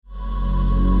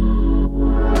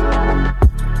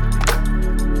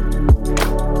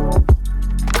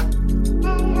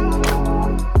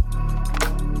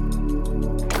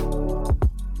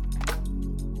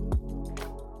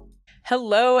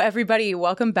Hello, everybody.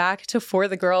 Welcome back to For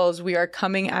the Girls. We are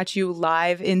coming at you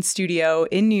live in studio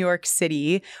in New York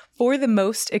City for the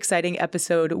most exciting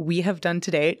episode we have done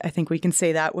to date. I think we can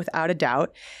say that without a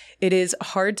doubt. It is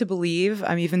hard to believe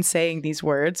I'm even saying these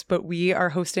words, but we are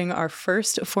hosting our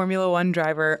first Formula One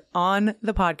driver on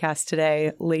the podcast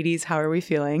today. Ladies, how are we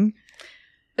feeling?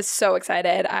 So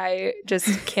excited. I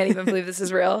just can't even believe this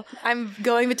is real. I'm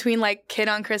going between like kid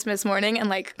on Christmas morning and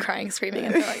like crying, screaming,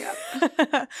 and throwing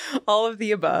up. All of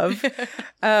the above.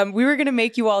 We were going to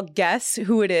make you all guess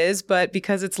who it is, but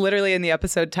because it's literally in the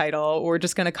episode title, we're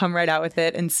just going to come right out with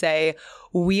it and say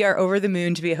we are over the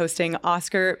moon to be hosting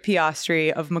Oscar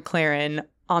Piastri of McLaren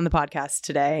on the podcast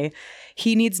today.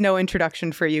 He needs no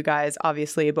introduction for you guys,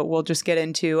 obviously, but we'll just get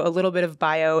into a little bit of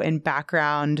bio and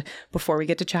background before we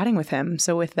get to chatting with him.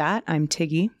 So with that, I'm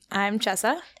Tiggy. I'm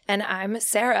Chessa. And I'm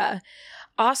Sarah.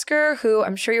 Oscar, who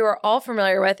I'm sure you are all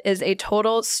familiar with, is a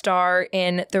total star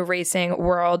in the racing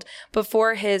world.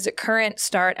 Before his current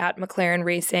start at McLaren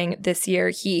Racing this year,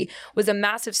 he was a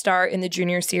massive star in the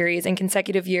junior series. In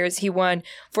consecutive years, he won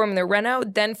Formula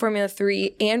Renault, then Formula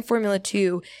 3, and Formula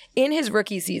 2 in his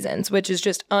rookie seasons, which is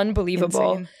just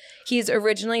unbelievable. Insane. He's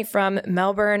originally from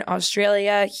Melbourne,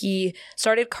 Australia. He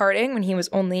started karting when he was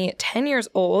only 10 years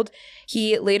old.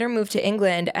 He later moved to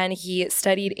England and he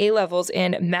studied A-levels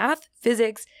in math,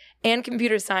 physics, and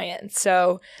computer science.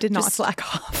 So did not slack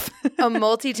off. A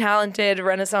multi-talented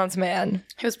Renaissance man.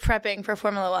 He was prepping for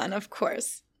Formula One, of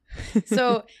course.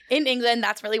 So in England,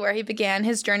 that's really where he began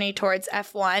his journey towards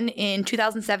F1. In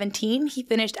 2017, he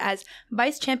finished as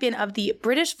vice champion of the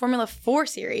British Formula 4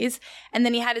 series. And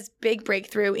then he had his big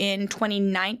breakthrough in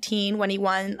 2019 when he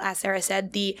won, as Sarah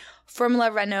said, the Formula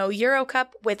Renault Euro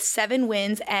Cup with 7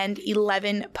 wins and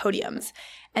 11 podiums.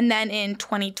 And then in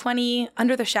 2020,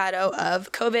 under the shadow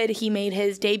of COVID, he made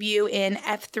his debut in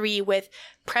F3 with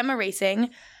Prema Racing.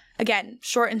 Again,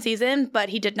 shortened season, but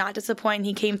he did not disappoint.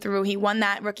 He came through. He won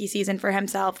that rookie season for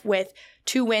himself with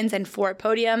 2 wins and 4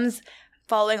 podiums.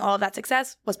 Following all of that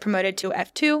success, was promoted to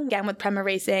F2, again with Prema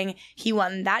Racing. He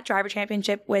won that driver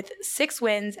championship with 6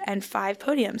 wins and 5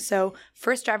 podiums. So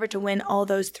first driver to win all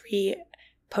those 3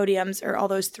 podiums or all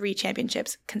those 3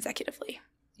 championships consecutively.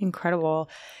 Incredible.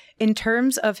 In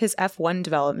terms of his F1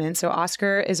 development, so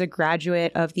Oscar is a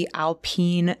graduate of the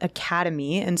Alpine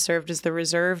Academy and served as the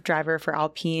reserve driver for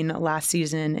Alpine last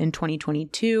season in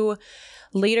 2022.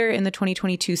 Later in the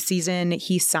 2022 season,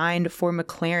 he signed for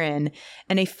McLaren.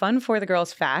 And a fun For the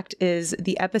Girls fact is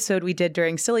the episode we did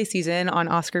during silly season on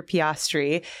Oscar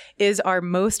Piastri is our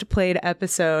most played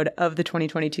episode of the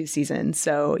 2022 season.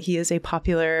 So he is a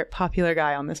popular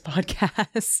guy on this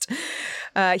podcast.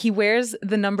 He wears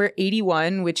the number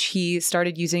 81, which he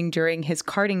started using during his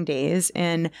karting days.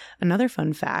 And another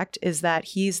fun fact is that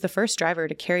he's the first driver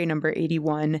to carry number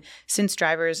 81 since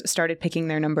drivers started picking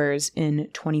their numbers in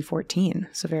 2014.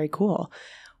 So very cool.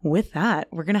 With that,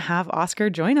 we're going to have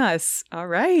Oscar join us. All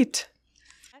right.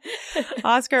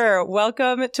 Oscar,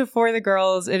 welcome to For the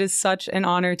Girls. It is such an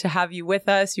honor to have you with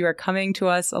us. You are coming to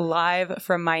us live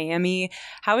from Miami.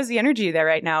 How is the energy there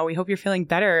right now? We hope you're feeling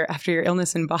better after your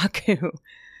illness in Baku.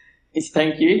 Yes,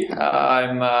 thank you.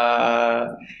 I'm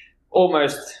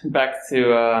almost back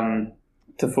to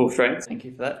full strength. Thank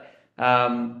you for that.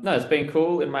 No, it's been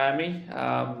cool in Miami.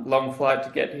 Long flight to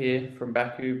get here from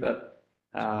Baku, but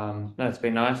no, it's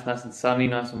been nice and sunny,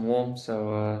 nice and warm.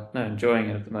 So no, enjoying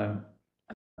it at the moment.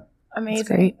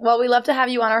 Amazing. Well, we love to have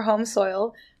you on our home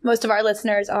soil. Most of our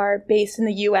listeners are based in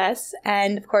the U.S.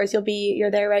 and of course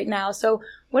you're there right now. So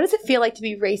what does it feel like to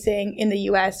be racing in the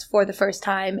U.S. for the first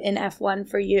time in F1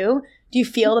 for you? Do you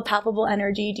feel the palpable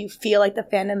energy? Do you feel like the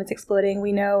fandom is exploding?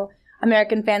 We know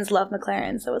American fans love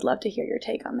McLaren, so I'd love to hear your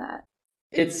take on that.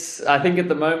 I think at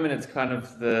the moment it's kind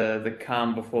of the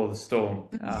calm before the storm.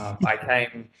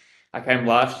 I came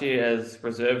last year as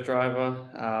reserve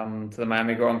driver to the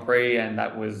Miami Grand Prix, and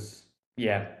that was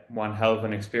one hell of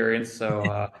an experience.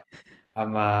 So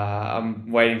I'm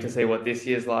waiting to see what this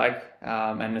year's like,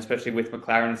 and especially with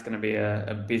McLaren, it's going to be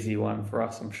a busy one for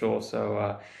us, I'm sure.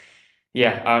 So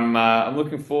I'm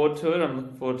looking forward to it. I'm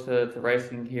looking forward to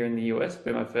racing here in the US. It'll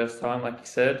be my first time, like you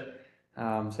said.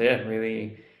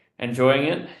 Really enjoying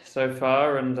it so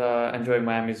far, and enjoying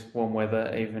Miami's warm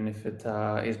weather, even if it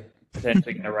is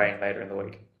potentially going to rain later in the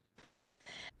week.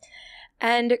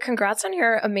 And congrats on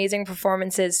your amazing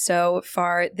performances so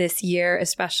far this year,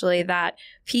 especially that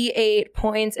P8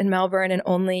 points in Melbourne and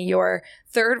only your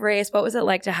 3rd race. What was it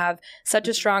like to have such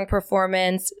a strong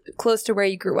performance close to where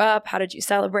you grew up? How did you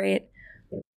celebrate?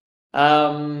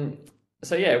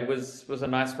 It was a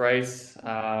nice race.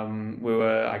 We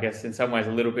were, I guess, in some ways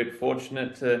a little bit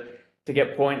fortunate to to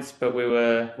get points, but we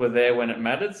were there when it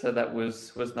mattered. So that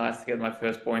was nice to get my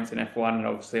first points in F1, and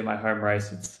obviously in my home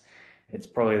race, it's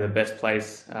probably the best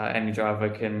place any driver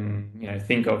can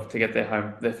think of to get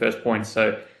their first points.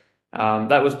 So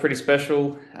that was pretty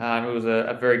special. It was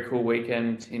a very cool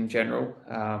weekend in general.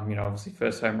 Obviously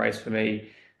first home race for me,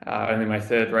 only my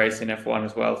third race in F1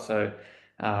 as well. So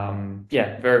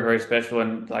yeah, very, very special,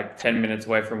 and like 10 minutes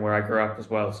away from where I grew up as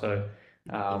well. So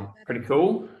pretty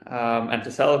cool. And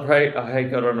to celebrate, I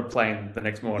got on a plane the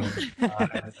next morning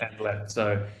and left.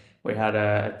 So we had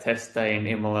a test day in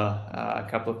Imola a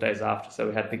couple of days after, so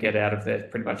we had to get out of there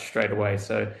pretty much straight away.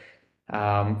 So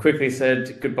quickly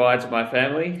said goodbye to my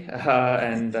family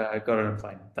and got on a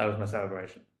plane. That was my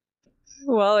celebration.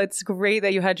 Well, it's great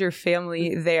that you had your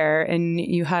family there and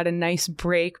you had a nice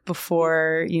break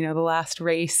before, the last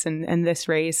race and this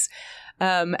race.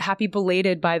 Happy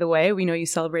belated, by the way. We know you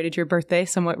celebrated your birthday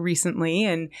somewhat recently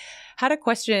and had a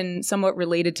question somewhat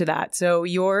related to that. So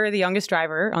you're the youngest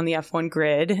driver on the F1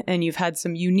 grid, and you've had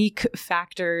some unique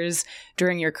factors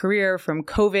during your career, from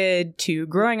COVID to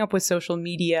growing up with social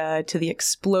media to the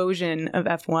explosion of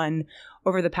F1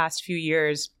 over the past few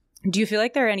years. Do you feel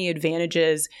like there are any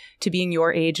advantages to being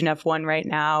your age in F1 right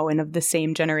now and of the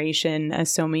same generation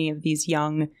as so many of these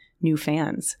young new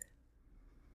fans?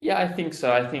 Yeah, I think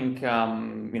so. I think,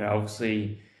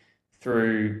 obviously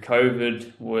through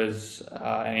COVID was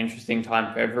an interesting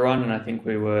time for everyone. And I think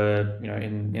we were,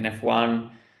 in F1,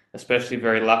 especially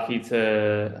very lucky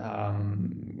to,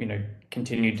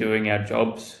 continue doing our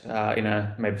jobs in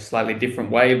a maybe slightly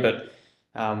different way. But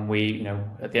we,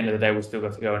 at the end of the day, we still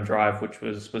got to go and drive, which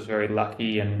was very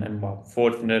lucky and well,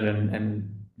 fortunate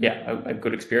and yeah, a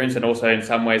good experience. And also in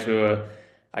some ways we were,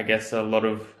 I guess, a lot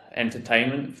of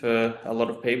entertainment for a lot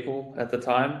of people at the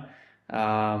time.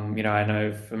 I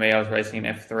know for me, I was racing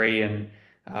in F3 and,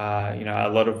 I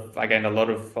gained a lot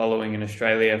of following in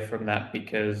Australia from that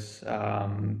because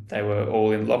they were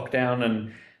all in lockdown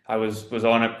and I was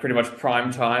on at pretty much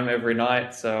prime time every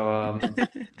night. So,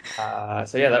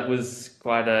 so yeah, that was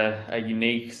quite a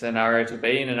unique scenario to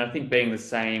be in. And I think being the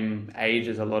same age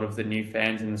as a lot of the new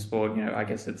fans in the sport, I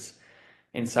guess it's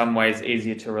in some ways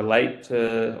easier to relate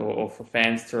to, or for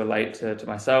fans to relate to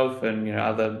myself and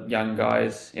other young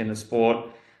guys in the sport.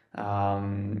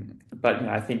 But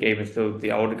I think even still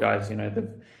the older guys,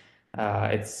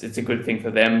 it's a good thing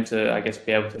for them to, I guess,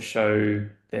 be able to show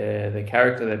their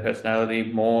character, their personality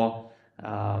more.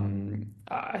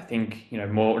 I think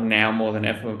more than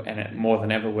ever, and more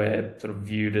than ever, we're sort of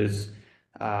viewed as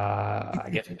I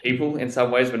guess people in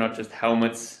some ways. We're not just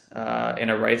helmets in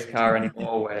a race car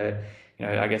anymore. Where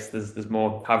I guess there's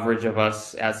more coverage of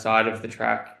us outside of the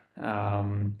track,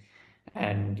 and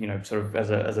sort of as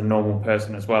a normal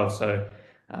person as well. So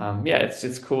yeah,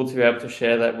 it's cool to be able to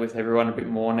share that with everyone a bit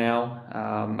more now.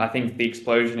 I think the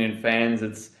explosion in fans,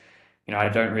 it's I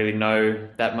don't really know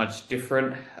that much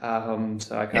different,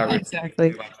 so I can't really say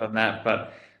too much on that.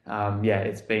 But yeah,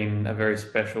 it's been a very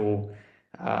special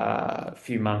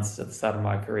few months at the start of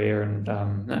my career, and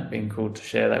it's been cool to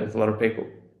share that with a lot of people.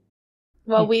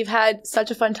 Well, we've had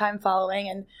such a fun time following,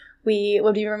 and we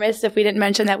would be remiss if we didn't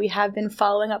mention that we have been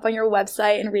following up on your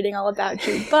website and reading all about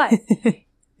you. But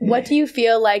what do you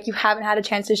feel like you haven't had a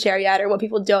chance to share yet, or what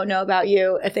people don't know about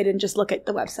you if they didn't just look at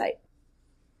the website?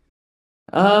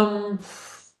 I'm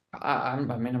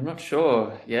not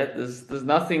sure yet. There's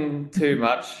nothing too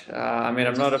much. I'm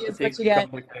not a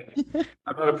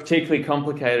particularly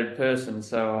complicated person,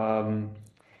 so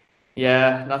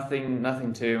yeah,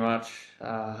 nothing too much.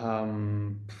 I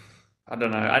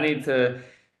don't know. I need to,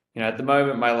 at the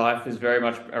moment my life is very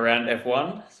much around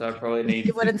F1, so I probably need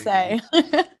You wouldn't say.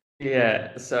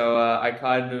 Yeah, so I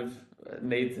kind of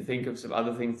need to think of some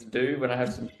other things to do when I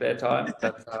have some spare time.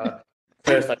 But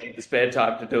first I need the spare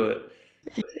time to do it.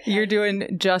 You're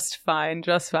doing just fine.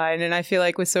 And I feel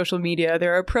like with social media,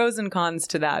 there are pros and cons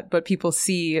to that, but people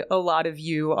see a lot of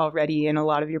you already and a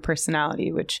lot of your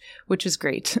personality, which is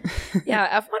great.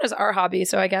 Yeah, F1 is our hobby,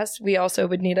 so I guess we also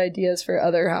would need ideas for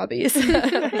other hobbies.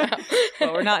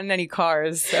 Well, we're not in any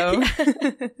cars, so.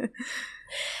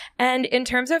 And in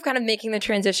terms of kind of making the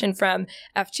transition from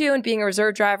F2 and being a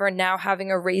reserve driver and now having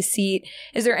a race seat,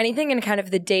 is there anything in kind of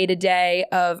the day-to-day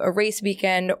of a race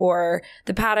weekend or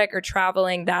the paddock or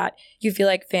traveling that you feel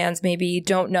like fans maybe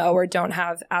don't know or don't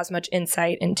have as much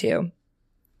insight into?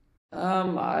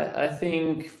 I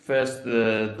think first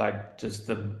just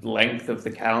the length of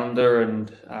the calendar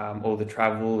and all the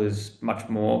travel is much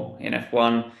more in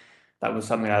F1. That was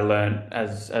something I learned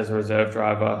as a reserve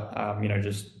driver.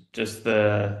 Just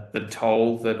the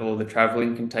toll that all the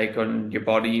traveling can take on your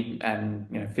body and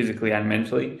physically and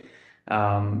mentally.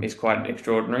 is quite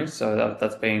extraordinary. So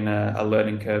that's been a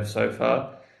learning curve so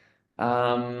far.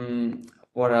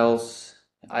 What else?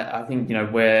 I think,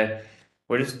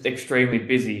 we're just extremely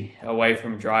busy away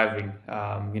from driving.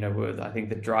 I think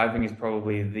that driving is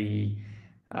probably the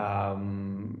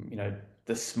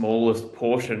smallest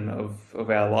portion of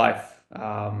our life.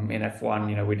 In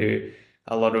F1, we do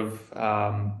a lot of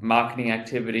marketing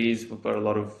activities. We've got a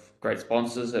lot of great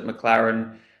sponsors at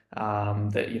McLaren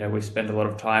that we spend a lot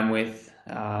of time with.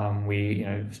 We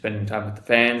spending time with the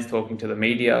fans, talking to the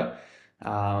media.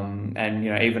 And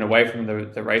even away from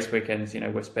the race weekends,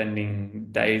 we're spending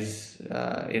days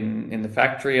in the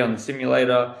factory on the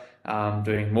simulator,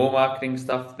 doing more marketing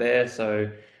stuff there. So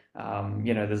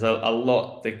there's a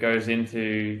lot that goes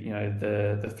into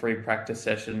the 3 practice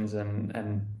sessions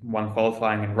and 1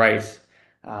 qualifying and race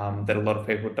that a lot of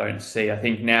people don't see. I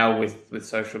think now with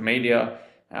social media,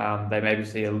 they maybe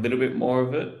see a little bit more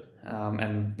of it,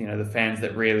 and the fans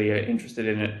that really are interested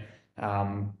in it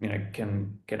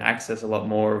can access a lot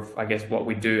more of, I guess, what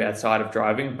we do outside of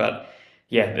driving. But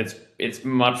yeah, it's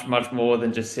much more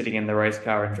than just sitting in the race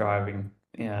car and driving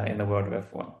in the world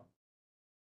of F1.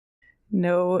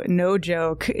 No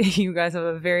joke. You guys have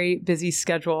a very busy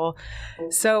schedule.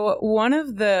 So one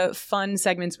of the fun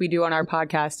segments we do on our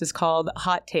podcast is called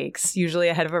Hot Takes, usually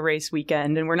ahead of a race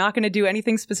weekend. And we're not going to do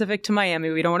anything specific to Miami.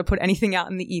 We don't want to put anything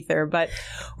out in the ether, but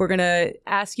we're going to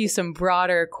ask you some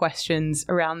broader questions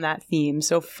around that theme.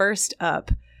 So first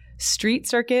up, street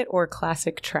circuit or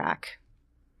classic track?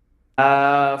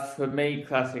 For me,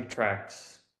 classic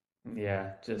tracks.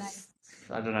 Yeah, Nice.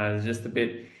 I don't know, there's a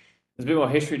bit more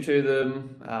history to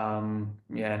them.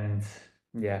 And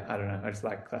yeah, I don't know. I just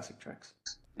like classic tracks.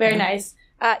 Very nice.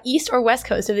 East or west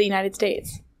coast of the United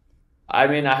States? I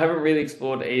mean, I haven't really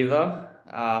explored either,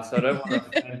 so I don't want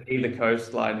to offend either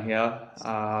coastline here.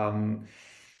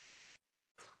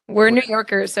 We're New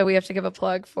Yorkers, so we have to give a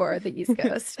plug for the East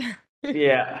Coast.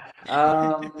 Yeah.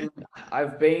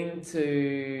 I've been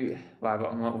to,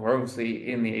 we're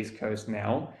obviously in the East Coast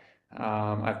now.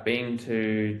 I've been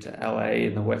to LA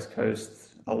in the West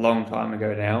Coast a long time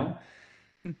ago now.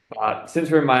 But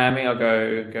since we're in Miami, I'll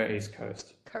go East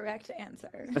Coast. Correct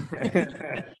answer.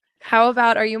 How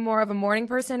about, are you more of a morning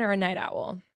person or a night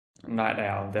owl? Night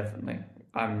owl, definitely.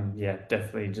 I'm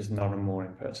definitely just not a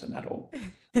morning person at all.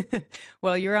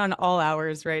 Well, you're on all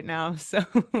hours right now, so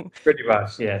Pretty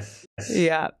much, yes.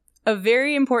 yeah. A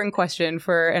very important question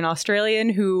for an Australian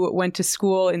who went to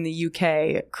school in the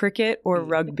UK, cricket or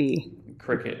rugby?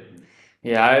 Cricket.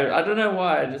 Yeah, I don't know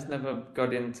why. I just never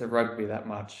got into rugby that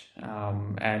much.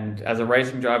 And as a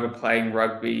racing driver playing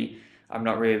rugby, I'm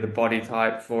not really the body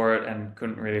type for it and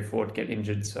couldn't really afford to get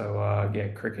injured. So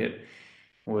cricket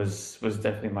was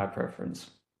definitely my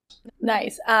preference.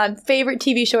 Nice. Favorite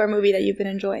TV show or movie that you've been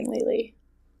enjoying lately?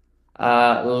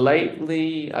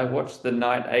 Lately, I watched The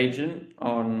Night Agent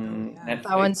on Netflix.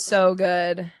 That one's so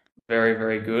good. Very,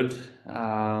 very good.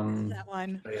 That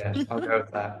one. So yeah, I'll go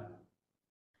with that.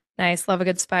 Nice. Love a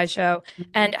good spy show.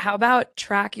 And how about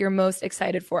track you're most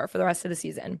excited for the rest of the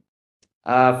season?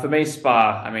 For me,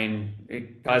 Spa. I mean,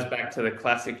 it goes back to the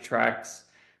classic tracks.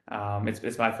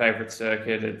 It's my favorite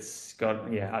circuit. It's got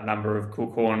a number of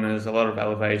cool corners, a lot of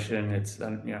elevation. It's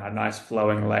a nice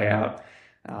flowing layout.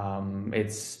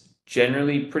 It's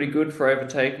generally pretty good for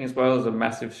overtaking as well as a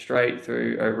massive straight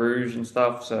through Eau Rouge and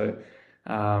stuff. So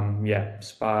Spa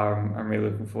I'm really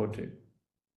looking forward to.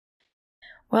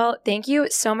 Well, thank you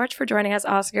so much for joining us,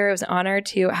 Oscar. It was an honor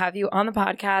to have you on the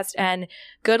podcast, and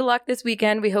good luck this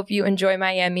weekend. We hope you enjoy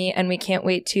Miami, and we can't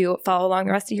wait to follow along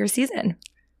the rest of your season.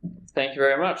 Thank you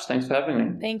very much. Thanks for having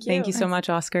me. Thank you. Thank you so much,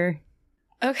 Oscar.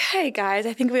 Okay, guys,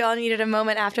 I think we all needed a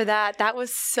moment after that. That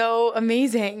was so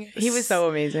amazing. He was so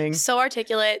amazing. So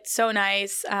articulate, so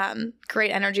nice,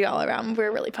 great energy all around.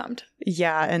 We're really pumped.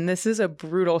 Yeah, and this is a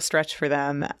brutal stretch for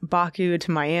them. Baku to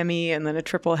Miami and then a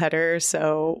triple header.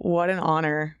 So what an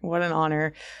honor. What an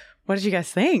honor. What did you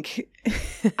guys think?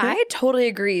 I totally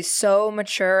agree. So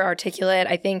mature, articulate.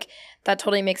 I think that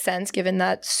totally makes sense given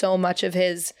that so much of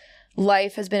his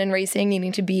life has been in racing,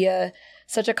 needing to be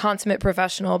such a consummate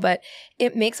professional. But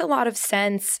it makes a lot of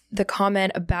sense, the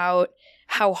comment about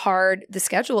how hard the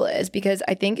schedule is, because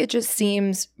I think it just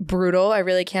seems brutal. I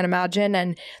really can't imagine.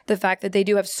 And the fact that they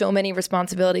do have so many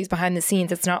responsibilities behind the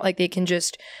scenes, it's not like they can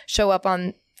just show up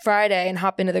on Friday and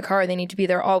hop into the car. They need to be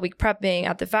there all week prepping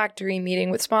at the factory,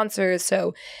 meeting with sponsors.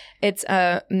 So it's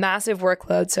a massive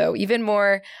workload. So even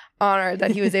more honored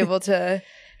that he was able to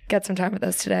get some time with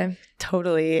us today.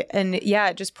 Totally. And yeah,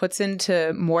 it just puts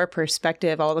into more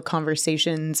perspective all the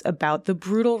conversations about the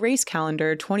brutal race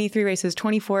calendar, 23 races,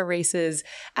 24 races,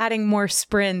 adding more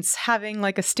sprints, having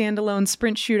like a standalone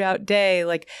sprint shootout day,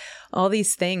 like all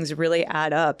these things really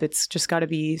add up. It's just got to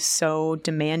be so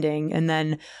demanding. And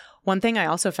then one thing I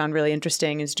also found really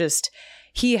interesting is just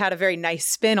he had a very nice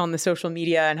spin on the social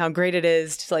media and how great it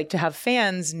is to like to have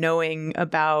fans knowing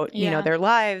about, you know, their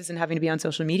lives and having to be on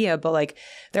social media. But like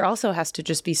there also has to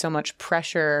just be so much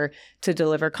pressure to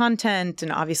deliver content,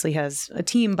 and obviously has a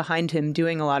team behind him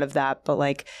doing a lot of that. But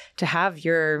like to have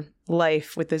your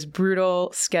life with this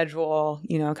brutal schedule,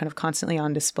 you know, kind of constantly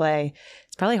on display,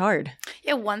 it's probably hard.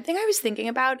 Yeah. One thing I was thinking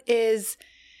about is,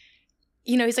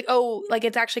 you know, he's like, oh, like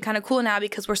it's actually kind of cool now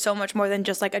because we're so much more than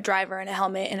just like a driver and a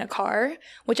helmet in a car,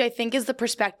 which I think is the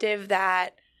perspective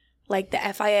that like the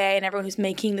FIA and everyone who's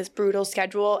making this brutal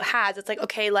schedule has. It's like,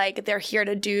 okay, like they're here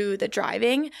to do the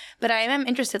driving, but I am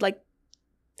interested, like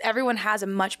everyone has a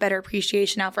much better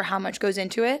appreciation now for how much goes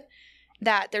into it,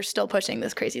 that they're still pushing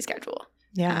this crazy schedule.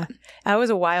 Yeah. That was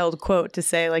a wild quote to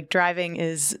say, like, driving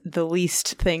is the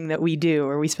least thing that we do,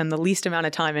 or we spend the least amount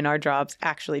of time in our jobs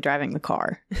actually driving the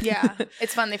car. Yeah.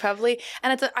 It's fun. They probably,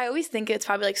 and I always think it's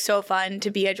probably like so fun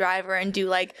to be a driver and do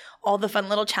like all the fun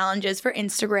little challenges for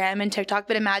Instagram and TikTok.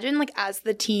 But imagine like as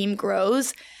the team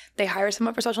grows, they hire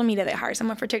someone for social media, they hire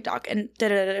someone for TikTok, and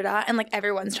da-da-da-da-da, and like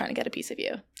everyone's trying to get a piece of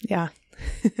you. Yeah.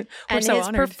 We're and so his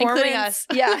honored. Including us.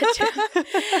 Yeah.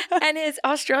 And his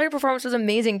Australia performance was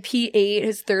amazing. P8,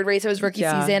 his third race of his rookie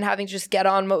season, having to just get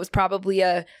on what was probably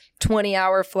a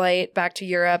 20-hour flight back to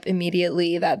Europe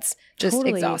immediately. That's just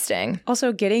exhausting.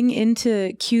 Also, getting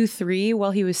into Q3 while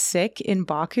he was sick in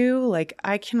Baku, like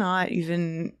I cannot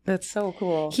even, that's so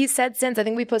cool. He said since, I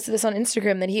think we posted this on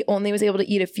Instagram, that he only was able to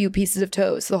eat a few pieces of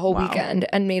toast the whole weekend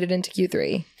and made it into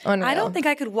Q3. Unreal. I don't think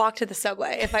I could walk to the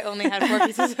subway if I only had 4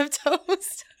 pieces of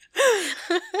toast.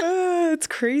 It's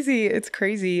crazy. It's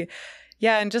crazy.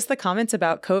 Yeah, and just the comments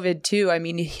about COVID too. I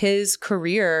mean, his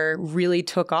career really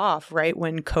took off right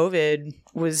when COVID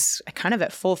was kind of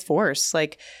at full force,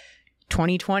 like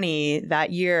 2020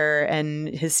 that year, and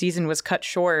his season was cut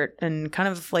short, and kind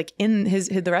of like in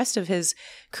the rest of his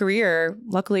career,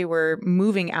 luckily we're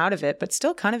moving out of it, but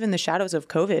still kind of in the shadows of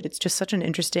COVID. It's just such an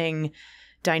interesting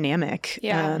dynamic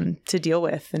to deal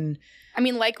with. And I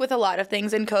mean, like with a lot of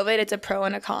things in COVID, it's a pro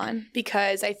and a con,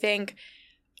 because I think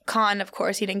con, of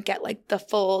course, he didn't get like the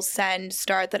full send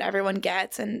start that everyone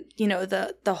gets, and you know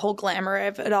the whole glamour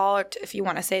of it all, if you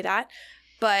want to say that.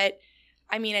 But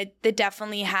I mean, it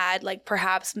definitely had like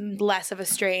perhaps less of a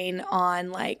strain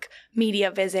on like media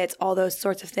visits, all those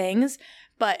sorts of things.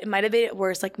 But it might have been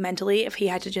worse like mentally if he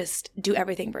had to just do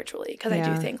everything virtually, because I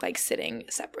do think like sitting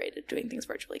separated, doing things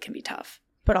virtually can be tough.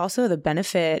 But also the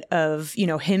benefit of, you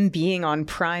know, him being on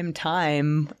prime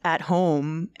time at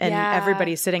home and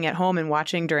everybody sitting at home and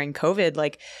watching during COVID,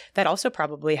 like that also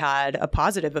probably had a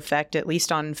positive effect, at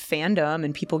least on fandom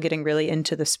and people getting really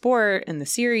into the sport and the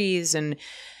series and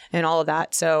all of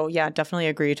that. So yeah, definitely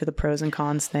agree to the pros and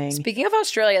cons thing. Speaking of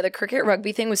Australia, the cricket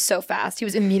rugby thing was so fast. He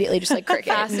was immediately just like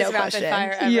cricket, no question.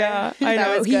 Fire ever. Yeah, I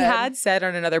know. He good. had said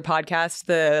on another podcast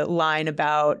the line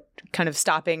about kind of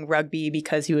stopping rugby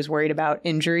because he was worried about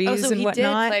injuries and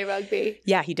whatnot. He did play rugby.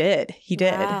 Yeah, he did. He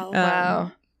did.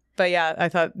 Wow. But yeah, I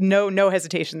thought no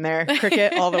hesitation there.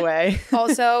 Cricket all the way.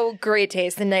 Also, great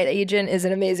taste. The Night Agent is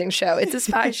an amazing show. It's a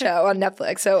spy show on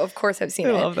Netflix, so of course I've seen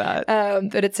it. I love that.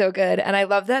 But it's so good. And I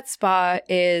love that Spa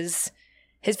is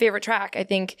his favorite track. I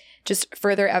think just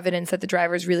further evidence that the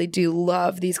drivers really do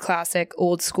love these classic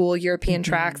old school European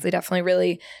tracks. They definitely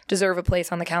really deserve a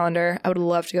place on the calendar. I would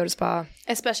love to go to Spa.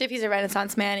 Especially if he's a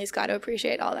Renaissance man, he's got to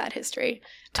appreciate all that history.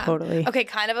 Totally. Okay,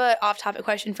 kind of a off-topic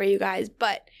question for you guys,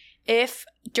 but if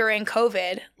during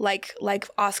COVID, like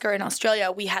Oscar in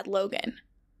Australia, we had Logan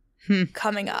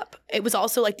coming up, it was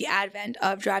also like the advent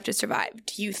of Drive to Survive.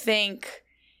 Do you think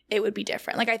it would be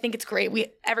different? Like, I think it's great.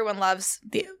 Everyone loves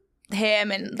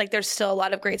him, and like there's still a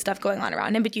lot of great stuff going on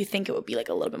around him, but do you think it would be like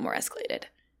a little bit more escalated?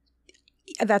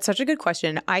 That's such a good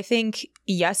question. I think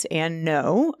yes and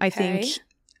no. I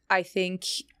think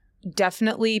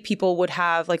definitely people would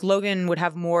have, like Logan would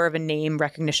have more of a name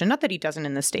recognition. Not that he doesn't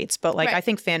in the States, but like I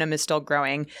think fandom is still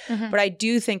growing. But I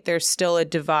do think there's still a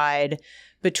divide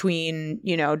between,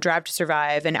 you know, Drive to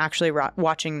Survive and actually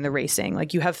watching the racing.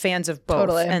 Like you have fans of both.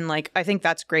 Totally. And like, I think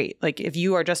that's great. Like if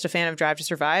you are just a fan of Drive to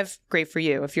Survive, great for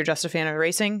you. If you're just a fan of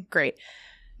racing, great.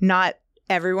 Not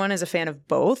everyone is a fan of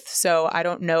both. So I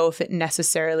don't know if it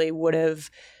necessarily would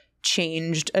have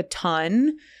changed a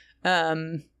ton,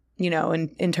 you know,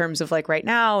 in terms of like right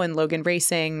now and Logan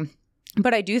racing.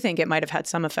 But I do think it might have had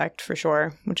some effect for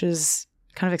sure, which is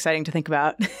kind of exciting to think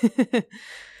about.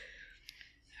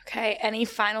 Okay, any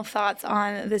final thoughts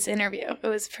on this interview? It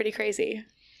was pretty crazy.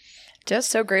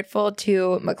 Just so grateful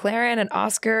to McLaren and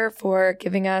Oscar for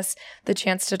giving us the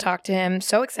chance to talk to him.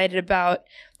 So excited about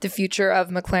the future of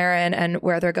McLaren and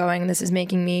where they're going. This is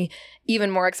making me even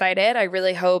more excited. I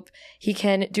really hope he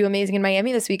can do amazing in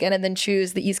Miami this weekend and then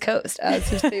choose the East Coast as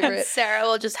his favorite. Sarah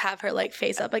will just have her like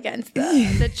face up against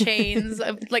the chains,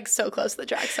 like so close to the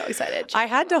track. So excited. I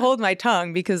had to hold my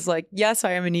tongue because, like, yes,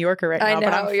 I am a New Yorker right now,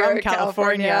 but I'm from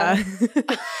California.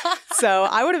 So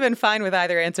I would have been fine with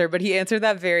either answer, but he answered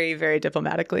that very, very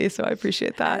diplomatically. So I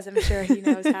appreciate that. As I'm sure he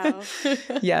knows how.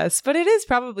 Yes, but it is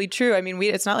probably true. I mean,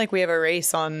 it's not like we have a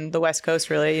race on the West Coast,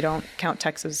 really. You don't count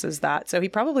Texas as that. So he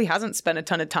probably hasn't spent a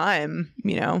ton of time, on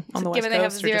the West Coast. Given they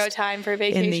have zero time for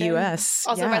vacation. In the U.S.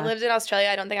 Also, if I lived in Australia,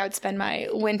 I don't think I would spend my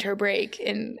winter break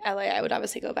in LA. I would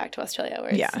obviously go back to Australia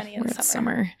where it's sunny in the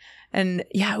summer. And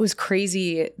it was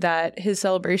crazy that his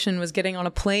celebration was getting on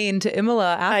a plane to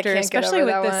Imola after, especially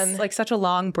with this like such a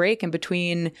long break in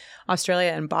between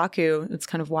Australia and Baku. It's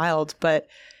kind of wild, but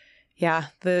yeah,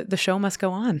 the show must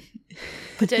go on.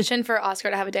 Petition for Oscar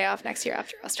to have a day off next year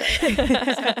after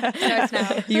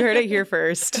Australia. You heard it here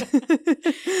first.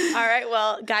 All right.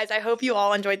 Well, guys, I hope you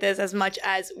all enjoyed this as much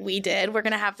as we did. We're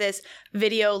going to have this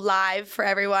video live for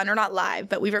everyone, or not live,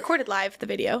 but we've recorded live the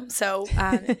video. So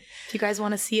if you guys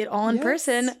want to see it all in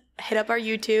person, hit up our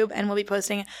YouTube and we'll be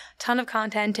posting a ton of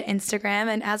content to Instagram.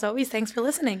 And as always, thanks for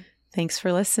listening. Thanks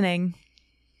for listening.